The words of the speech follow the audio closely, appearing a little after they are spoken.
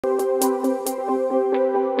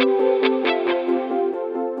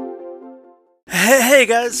Hey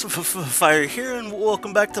guys, Fire here, and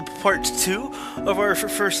welcome back to part 2 of our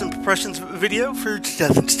first impressions video for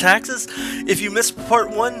Death and Taxes. If you missed part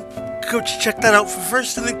 1, go check that out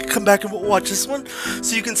first, and then come back and watch this one,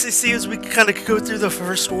 so you can see as we kind of go through the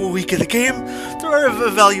first week of the game, through our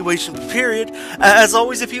evaluation period. As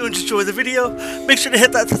always, if you enjoy the video, make sure to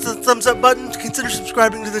hit that thumbs up button, consider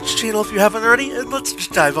subscribing to the channel if you haven't already, and let's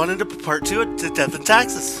just dive on into part 2 of Death and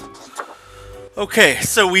Taxes. Okay,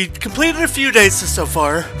 so we completed a few days so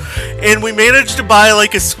far, and we managed to buy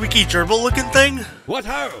like a squeaky gerbil looking thing. What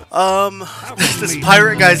how? This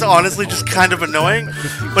pirate guy's honestly just kind of annoying,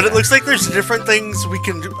 but it looks like there's different things we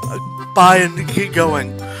can buy and keep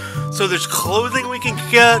going. So there's clothing we can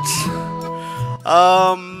get.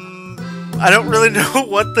 I don't really know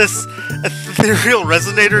what this ethereal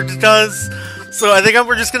resonator does, so I think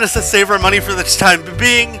we're just gonna save our money for the time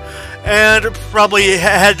being. And probably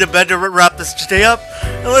head to bed to wrap this day up.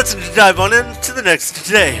 And let's dive on into the next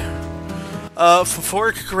day.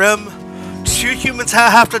 For Grim, 2 humans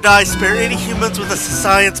have to die. Spare any humans with a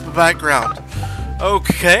science background.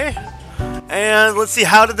 Okay. And let's see,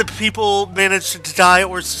 how did the people manage to die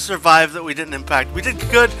or survive that we didn't impact? We did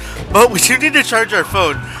good, but we do need to charge our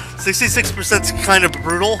phone. 66% is kind of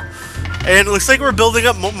brutal. And it looks like we're building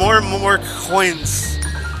up more and more coins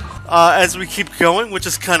as we keep going, which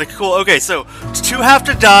is kind of cool. Okay, so 2 have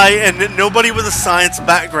to die, and nobody with a science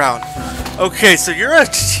background. Okay, so you're a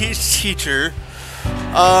teacher.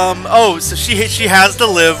 Oh, so she has to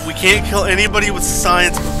live. We can't kill anybody with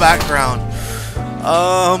science background.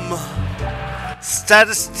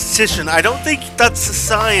 Statistician. I don't think that's a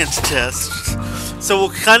scientist. So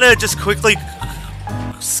we'll kind of just quickly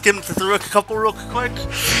skim through a couple real quick.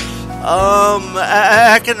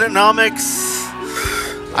 Economics.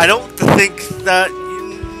 I don't think that.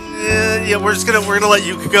 Yeah, we're gonna let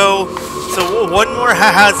you go. So one more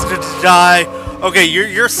has to die. Okay,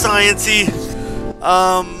 you're sciencey.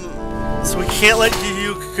 So we can't let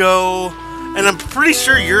you go, and I'm pretty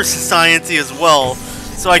sure you're sciencey as well.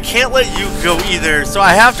 So I can't let you go either. So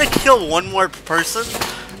I have to kill one more person,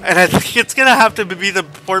 and I think it's gonna have to be the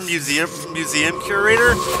poor museum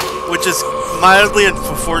curator, which is mildly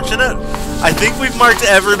unfortunate. I think we've marked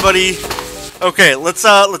everybody. Okay, let's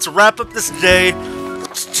wrap up this day.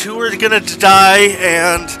 2 are gonna die,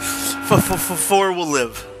 and 4 will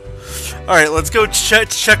live. All right, let's go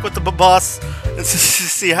check with the boss and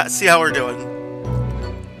see how we're doing.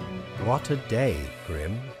 What a day,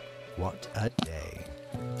 Grim. What a day.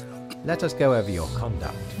 Let us go over your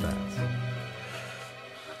conduct first.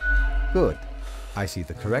 Good. I see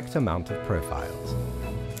the correct amount of profiles.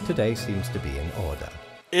 Today seems to be in order.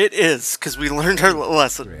 It is, because we learned our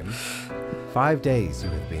lesson. Grim, 5 days you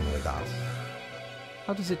have been with us.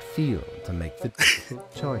 How does it feel to make the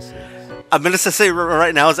choices? I'm going to say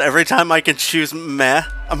right now is every time I can choose meh,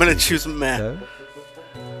 I'm going to choose meh. So,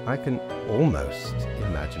 I can almost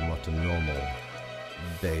imagine what a normal,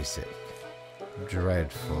 basic,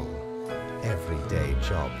 dreadful, everyday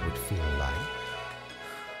job would feel like.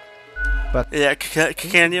 But yeah,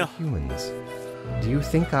 can you? Humans, do you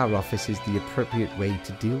think our office is the appropriate way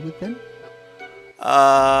to deal with them?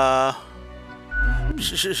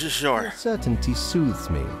 Sure. Certainty soothes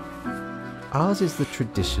me. Ours is the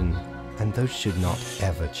tradition, and those should not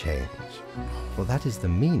ever change. For that is the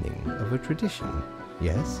meaning of a tradition,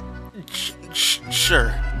 yes?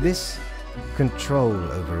 Sure. This control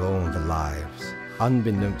over all the lives,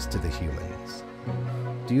 unbeknownst to the humans.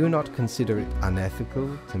 Do you not consider it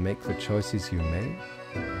unethical to make the choices you make?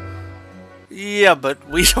 Yeah, but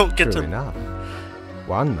we don't get True to... enough.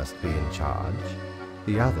 One must be in charge.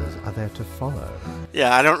 The others are there to follow.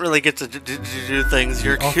 Yeah, I don't really get to do things.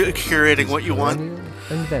 You're curating what you want.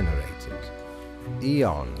 And venerated.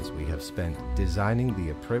 Eons we have spent designing the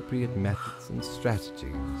appropriate methods and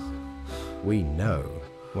strategies. We know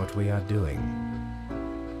what we are doing.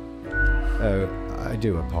 Oh, I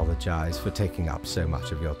do apologize for taking up so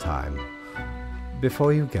much of your time.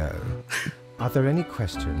 Before you go, are there any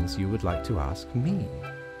questions you would like to ask me?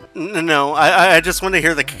 No, I just want to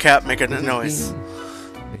hear the cat make a noise.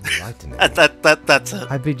 Enlightening. That's it.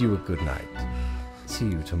 I bid you a good night. See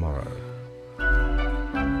you tomorrow.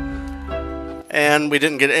 And we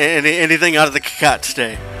didn't get anything out of the cat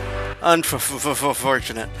today.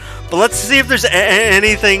 Unfortunate. But let's see if there's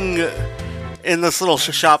anything in this little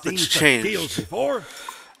shop that's changed.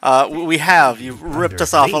 We have. You've ripped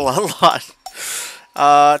us off a lot.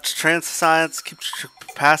 Trans science keeps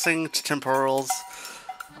passing to temporals.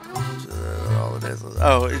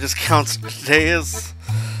 Oh, it just counts days.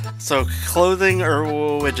 So clothing or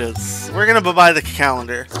widgets. We're gonna buy the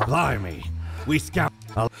calendar. Blimey. We scout.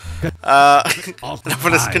 I'm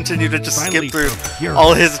gonna continue to just skip through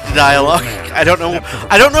all his dialogue. I don't know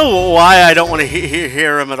why I don't want to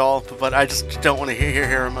hear him at all, but I just don't want to hear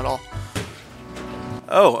him at all.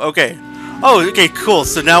 Oh, okay. Oh, okay, cool.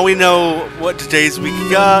 So now we know what days we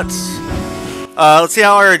got. Let's see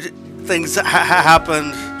how our things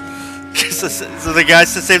happened. So the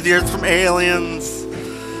guys to save the Earth from aliens.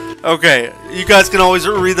 Okay, you guys can always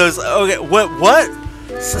read those. Okay, what?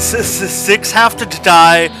 6 have to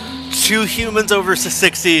die. 2 humans over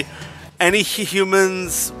 60. Any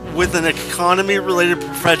humans with an economy-related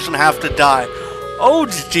profession have to die. Oh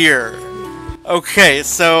dear. Okay,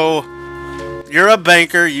 so you're a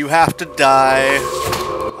banker. You have to die.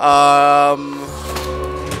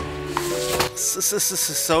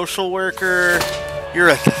 Social worker. You're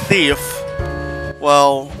a thief.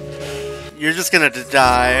 Well, you're just gonna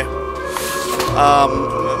die.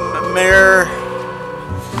 Mayor.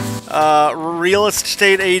 Real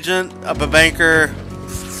estate agent, a banker.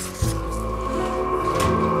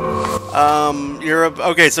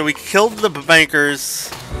 Okay, so we killed the bankers.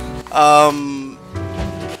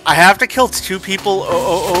 I have to kill 2 people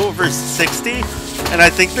over 60, and I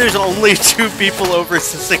think there's only 2 people over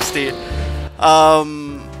 60.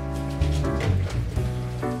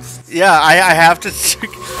 Yeah, I have to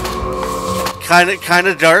kind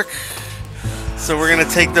of dark. So we're gonna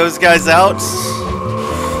take those guys out.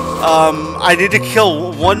 I need to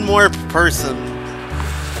kill 1 more person.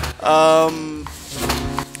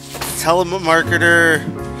 Telemarketer.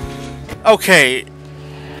 Okay.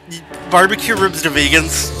 Barbecue ribs to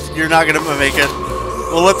vegans. You're not gonna make it.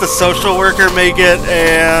 We'll let the social worker make it,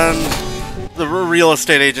 and the real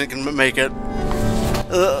estate agent can make it.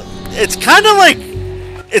 It's kind of like,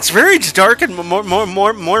 it's very dark and more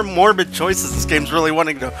morbid choices this game's really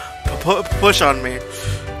wanting to push on me.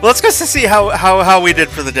 Well, let's go see how we did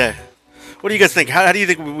for the day. What do you guys think? How do you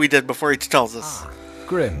think we did before he tells us?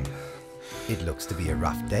 Grim. It looks to be a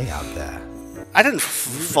rough day out there. I didn't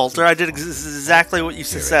falter. I did exactly what you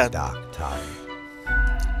said. Dark time.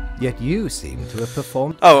 Yet you seem to have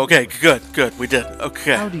performed. Oh, okay. Good. We did.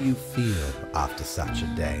 Okay. How do you feel after such a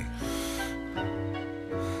day?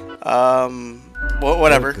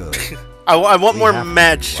 Whatever. Oh, good. I want more have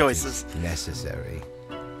mad to do what choices. is necessary,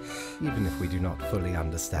 even if we do not fully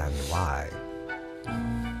understand why.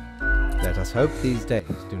 Let us hope these days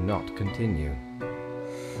do not continue.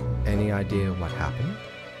 Any idea what happened?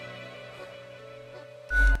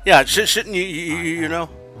 Yeah, shouldn't you know?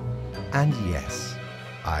 And yes,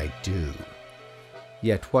 I do.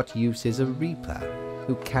 Yet what use is a reaper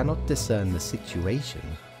who cannot discern the situation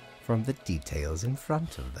from the details in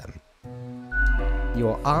front of them?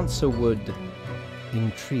 Your answer would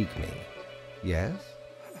intrigue me, yes?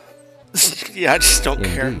 Yeah, I just don't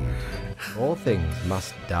Indeed, care. all things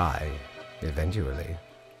must die, eventually.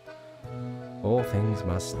 All things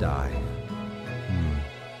must die.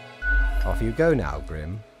 Off you go now,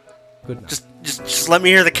 Grim. Good night. Just let me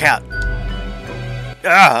hear the cat.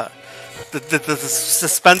 Ah, the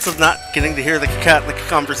suspense of not getting to hear the cat in the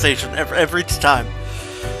conversation every time.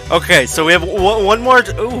 Okay, so we have one more.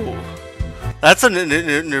 Ooh, that's a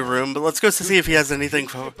new room. But let's go see if he has anything.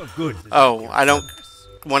 Oh, I don't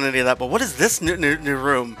want any of that. But what is this new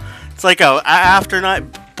room? It's like a after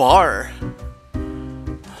night bar.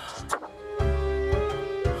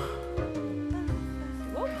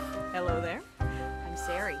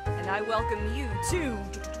 I welcome you to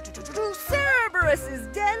Cerberus's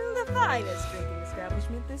Den, the finest drinking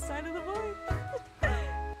establishment this side of the void.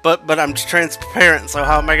 But I'm transparent, so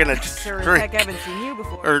how am I gonna Sure as drink? heck haven't seen you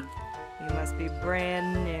before. Or You must be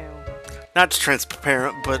brand new. not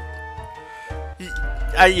transparent, but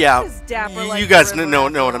yeah, As dapper like you guys the know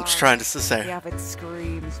river what I'm after trying to all. say. Yeah, it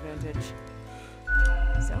screams vintage.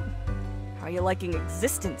 So, how are you liking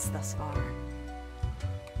existence thus far?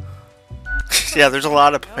 Yeah, there's a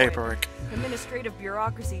lot of paperwork. Administrative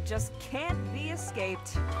bureaucracy just can't be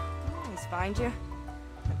escaped. They'll always find you.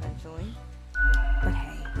 Eventually. But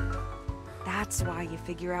hey, that's why you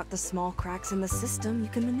figure out the small cracks in the system you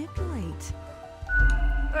can manipulate.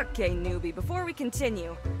 Okay, newbie, before we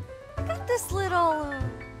continue, I got this little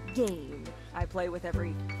game I play with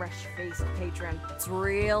every fresh-faced patron. It's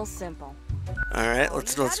real simple. All right, All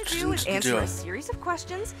let's you gotta do is answer do a it. series of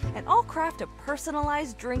questions, and I'll craft a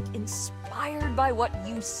personalized drink inspired by what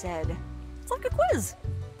you said. It's like a quiz.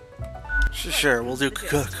 Sure, we'll do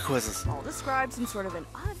quizzes. I'll describe some sort of an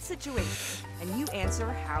odd situation, and you answer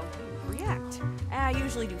how you react. I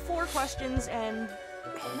usually do 4 questions, and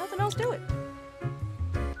nothing else to it.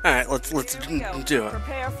 All right, let's Here we go. do it.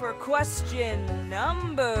 Prepare for question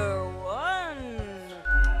number 1.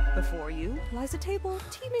 Before you lies a table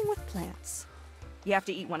teeming with plants. You have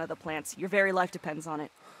to eat one of the plants. Your very life depends on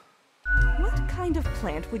it. What kind of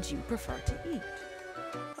plant would you prefer to eat?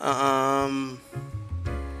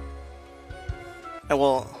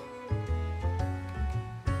 Well,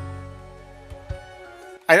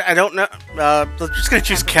 I don't know. I'm just gonna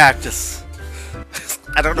choose cactus.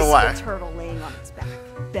 I don't know why. This little turtle laying on its back,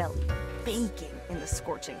 belly baking in the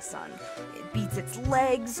scorching sun. It beats its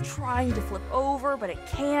legs, trying to flip over, but it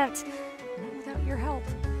can't. Not without your help.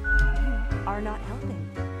 You are not helping.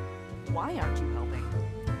 Why aren't you helping?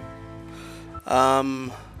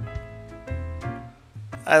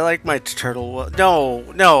 I like my turtle.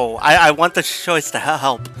 No, I want the choice to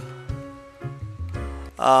help.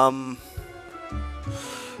 I'm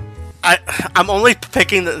only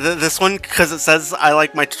picking this one because it says I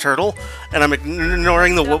like my turtle, and I'm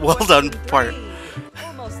ignoring the well done part.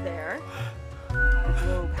 Almost there. The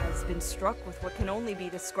globe has been struck with what can only be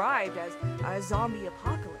described as a zombie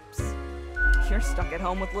apocalypse. You're stuck at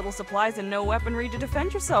home with little supplies and no weaponry to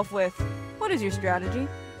defend yourself with. What is your strategy?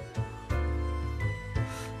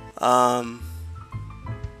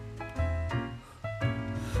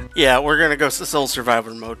 Yeah, we're gonna go soul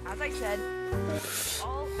survivor mode. As I said,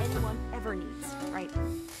 all anyone ever needs, right?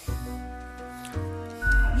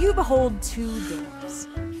 You behold two doors,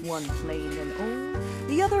 one plain and old,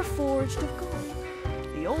 the other forged of gold.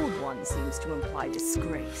 The old one seems to imply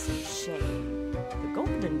disgrace and shame. The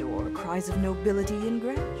golden door cries of nobility and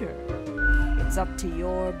grandeur. It's up to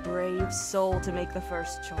your brave soul to make the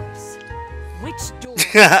first choice. Which door?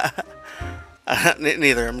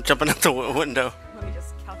 Neither. I'm jumping out the window. Let me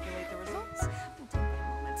just calculate the results. We'll take that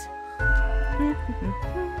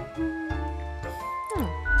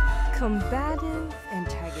moment. Combative,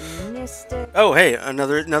 antagonistic. Oh, hey,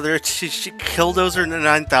 another Killdozer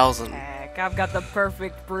 9000. Heck, I've got the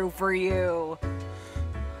perfect brew for you.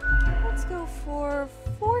 Let's go for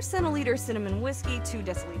 4 centiliters cinnamon whiskey, 2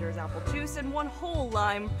 deciliters apple juice, and 1 whole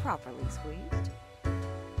lime properly squeezed.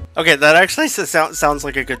 Okay, that actually sounds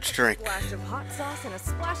like a good drink. A splash of hot sauce and a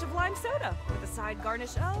splash of lime soda with a side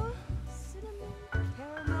garnish of cinnamon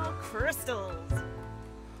caramel crystals.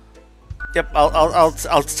 Yep,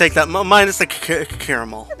 I'll take that minus the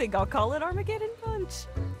caramel. I think I'll call it Armageddon Punch.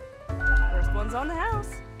 First one's on the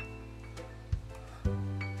house.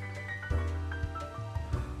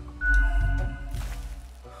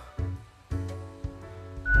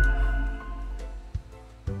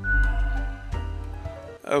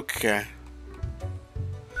 Okay.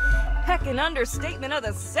 Heckin' understatement of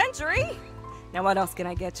the century. Now what else can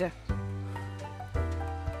I get you?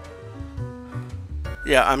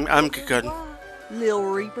 Yeah, I'm good. Lil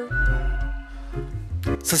Reaper.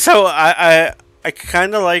 So I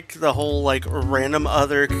kind of like the whole like random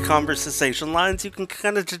other conversation lines you can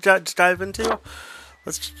kind of dive into.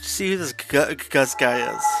 Let's see who this Gus guy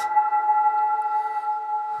is.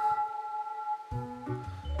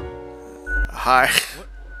 Hi.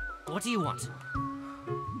 What do you want?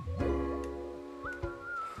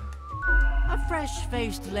 A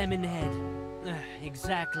fresh-faced lemon head.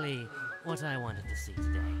 Exactly what I wanted to see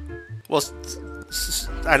today. Well,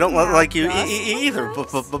 I don't like you either,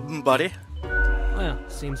 buddy. Well,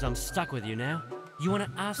 seems I'm stuck with you now. You want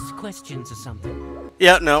to ask questions or something?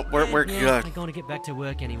 Yeah, no, we're Yeah, good. I'm going to get back to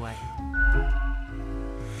work anyway.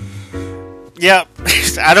 Yeah,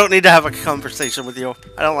 I don't need to have a conversation with you.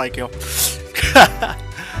 I don't like you.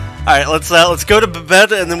 All right, let's go to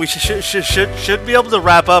bed, and then we should be able to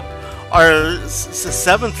wrap up our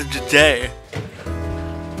 7th day.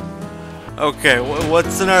 Okay,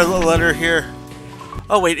 what's in our letter here?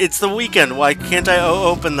 Oh wait, it's the weekend. Why can't I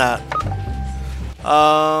open that?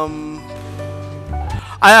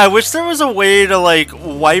 I wish there was a way to like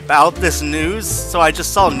wipe out this news, so I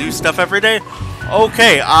just saw new stuff every day.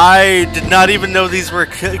 Okay, I did not even know these were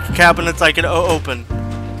cabinets I could open.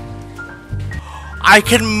 I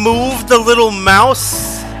can move the little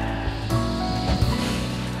mouse.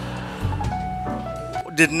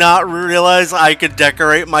 Did not realize I could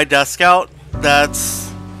decorate my desk out.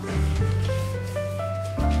 That's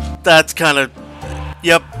kind of...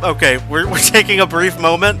 Yep, okay. We're taking a brief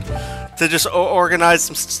moment to just organize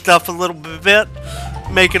some stuff a little bit.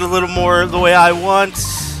 Make it a little more the way I want.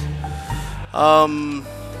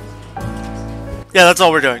 Yeah, that's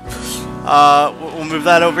all we're doing. We'll move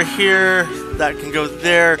that over here. That can go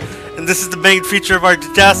there. And this is the main feature of our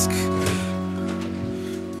desk.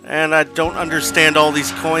 And I don't understand all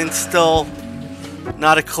these coins still.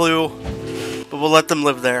 Not a clue. But we'll let them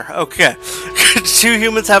live there. Okay. 2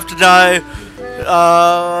 humans have to die.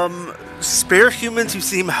 Spare humans who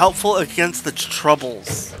seem helpful against the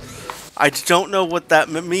troubles. I don't know what that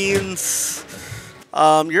means.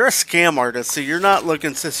 You're a scam artist, so you're not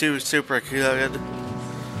looking super good.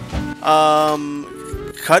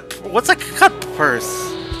 What's a cut purse?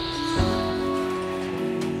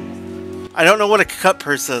 I don't know what a cut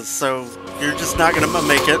purse is, so you're just not gonna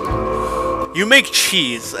make it. You make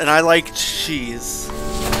cheese, and I like cheese.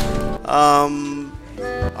 I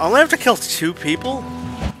only have to kill 2 people?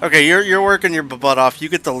 Okay, you're working your butt off. You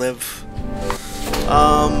get to live.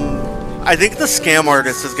 I think the scam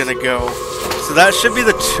artist is gonna go. So that should be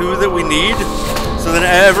the 2 that we need. So then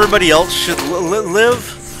everybody else should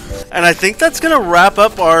live. And I think that's gonna wrap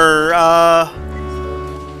up our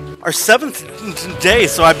 7th day.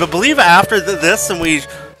 So I believe after this, and we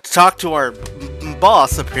talk to our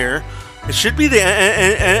boss up here, it should be the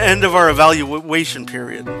end of our evaluation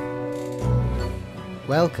period.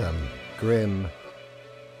 Welcome, Grim.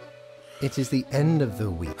 It is the end of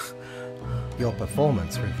the week. Your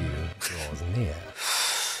performance review draws near.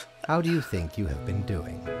 How do you think you have been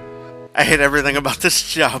doing? I hate everything about this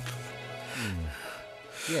job.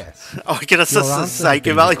 Yes. Oh, I get a psych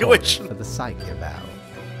evaluation. For the psych eval.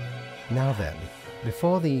 Now then,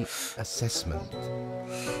 before the assessment,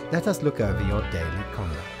 let us look over your daily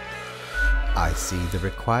conduct. I see the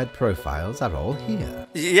required profiles are all here.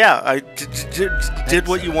 Yeah, I did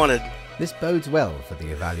what you wanted. This bodes well for the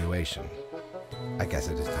evaluation. I guess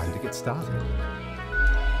it is time to get started.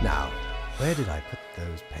 Now, where did I put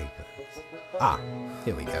those papers? Ah,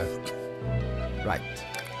 here we go. Right.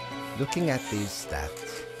 Looking at these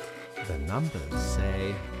stats, the numbers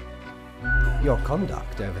say your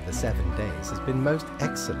conduct over the 7 days has been most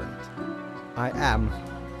excellent. I am,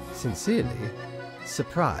 sincerely,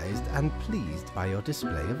 surprised and pleased by your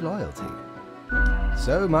display of loyalty.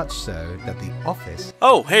 So much so that the office...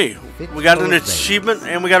 Oh, hey, we got an achievement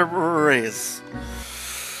and we got a raise.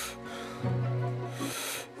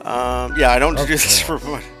 Yeah, I don't do this for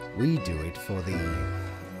money. We do it for the...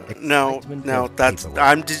 No,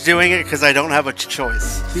 I'm just doing it because I don't have a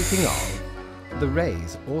choice. Speaking of, the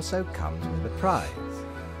raise also comes with a prize.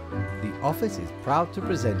 The office is proud to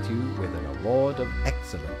present you with an award of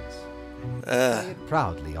excellence. Say it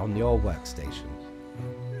proudly on your workstation.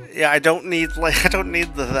 Yeah, I don't need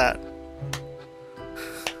that.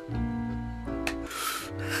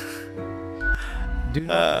 Do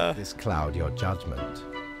not let this cloud your judgment.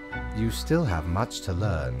 You still have much to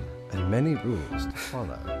learn and many rules to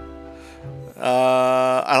follow.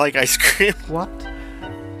 I like ice cream. What?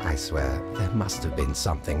 I swear, there must have been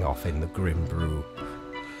something off in the Grim Brew.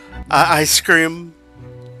 Ice cream.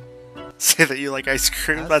 Say that you like ice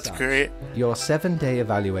cream. That's great. Your 7-day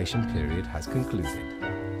evaluation period has concluded.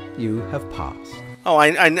 You have passed. Oh,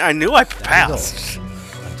 I knew I passed.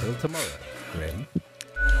 Until tomorrow, Grim.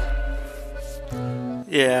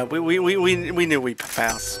 Yeah, we knew we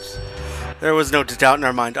passed. There was no doubt in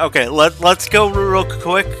our mind. Okay, let's go real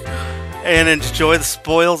quick and enjoy the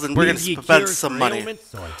spoils, and we're gonna spend some money.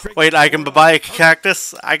 Wait, I can buy a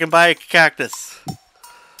cactus. I can buy a cactus.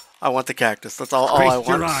 I want the cactus. That's all I want.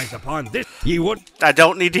 Your eyes upon this. You would. I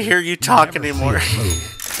don't need to hear you talk anymore.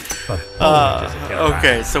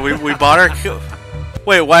 Okay, so we bought our.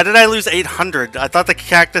 Wait, why did I lose 800? I thought the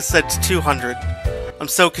cactus said 200. I'm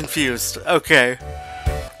so confused. Okay,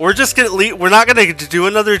 we're just gonna leave. We're not gonna do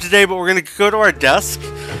another today, but we're gonna go to our desk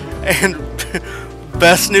and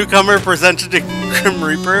best newcomer presented to Grim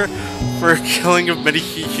Reaper for killing of many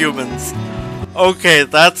humans. Okay,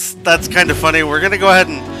 that's kind of funny. We're gonna go ahead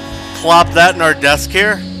and plop that in our desk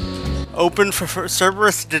here. Open for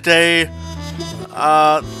Cerberus today.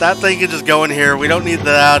 That thing can just go in here. We don't need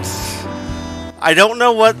that. I don't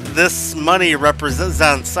know what this money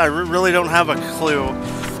represents. I really don't have a clue.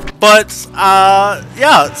 But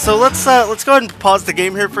yeah, so let's go ahead and pause the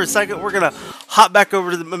game here for a second. We're gonna hop back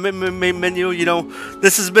over to the main menu. You know,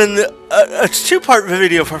 this has been a two-part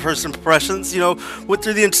video for first impressions. You know, went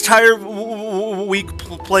through the entire week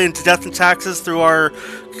playing to Death and Taxes through our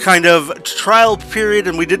kind of trial period,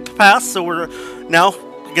 and we did pass. So we're now,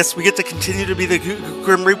 I guess, we get to continue to be the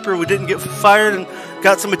Grim Reaper. We didn't get fired and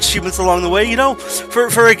got some achievements along the way. You know,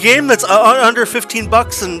 for a game that's under 15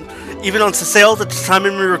 bucks and even on sale at the time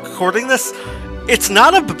of me recording this, it's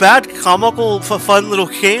not a bad, comical, fun little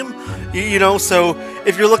game. You know, so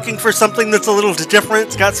if you're looking for something that's a little different,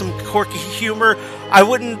 it's got some quirky humor, I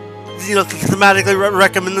wouldn't, you know, thematically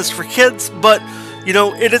recommend this for kids, but, you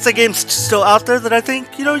know, it is a game still out there that I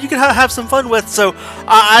think, you know, you can have some fun with, so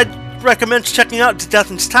I'd recommend checking out Death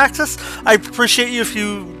and Taxes. I appreciate you if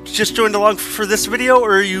you just joined along for this video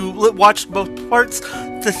or you watched both parts.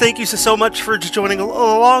 Thank you so much for joining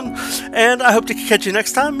along, and I hope to catch you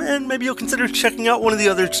next time, and maybe you'll consider checking out one of the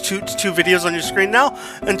other two videos on your screen now.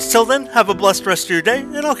 Until then, have a blessed rest of your day,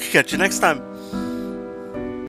 and I'll catch you next time.